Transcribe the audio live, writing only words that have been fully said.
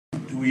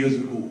2 years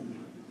ago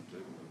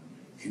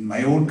in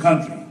my own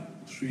country,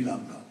 Sri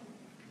Lanka,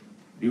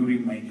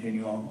 during my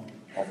tenure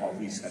of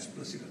office as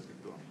president,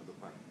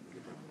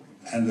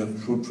 and the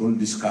fruitful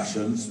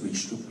discussions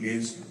which took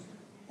place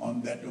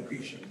on that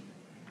occasion.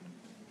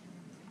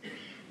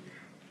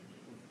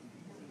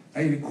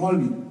 I recall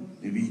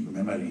with vivid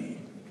memory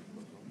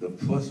the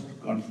first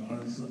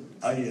conference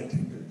I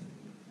attended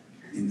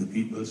in the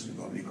People's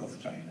Republic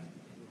of China,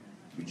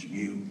 which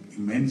gave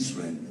immense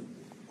strength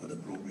for the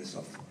progress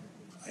of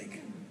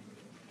Icapp.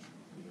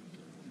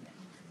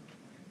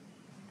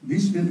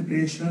 These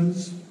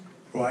deliberations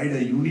provide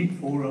a unique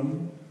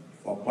forum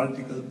for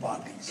political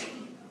parties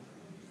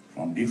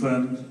from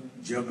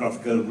different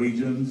geographical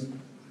regions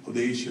of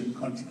the Asian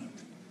continent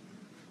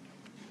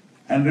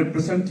and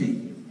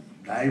representing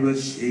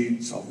diverse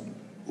shades of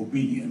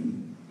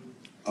opinion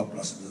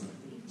across the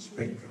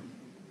spectrum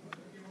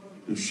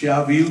to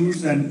share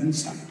views and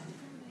insight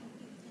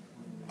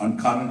on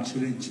current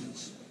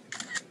challenges.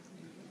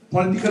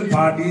 Political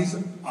parties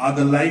are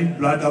the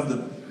lifeblood of the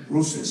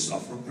process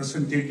of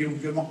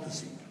representative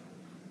democracy.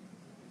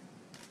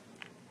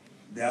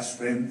 Their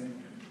strength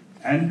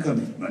and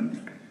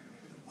commitment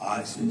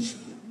are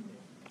essential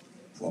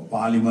for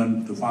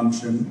Parliament to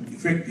function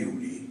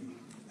effectively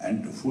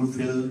and to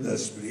fulfill the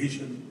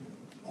aspiration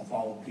of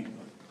our people.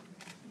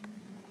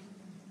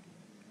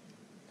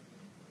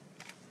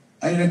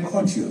 I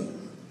record here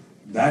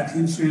that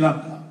in Sri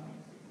Lanka,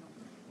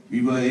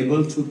 we were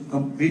able to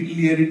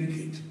completely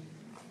eradicate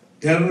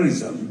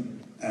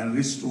terrorism and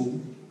restore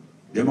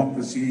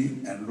democracy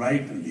and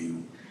right to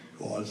live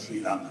to all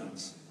Sri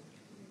Lankans.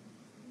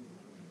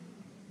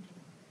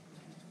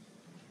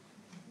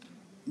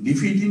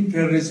 Defeating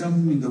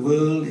terrorism in the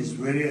world is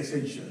very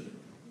essential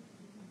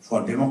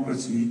for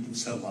democracy to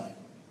survive.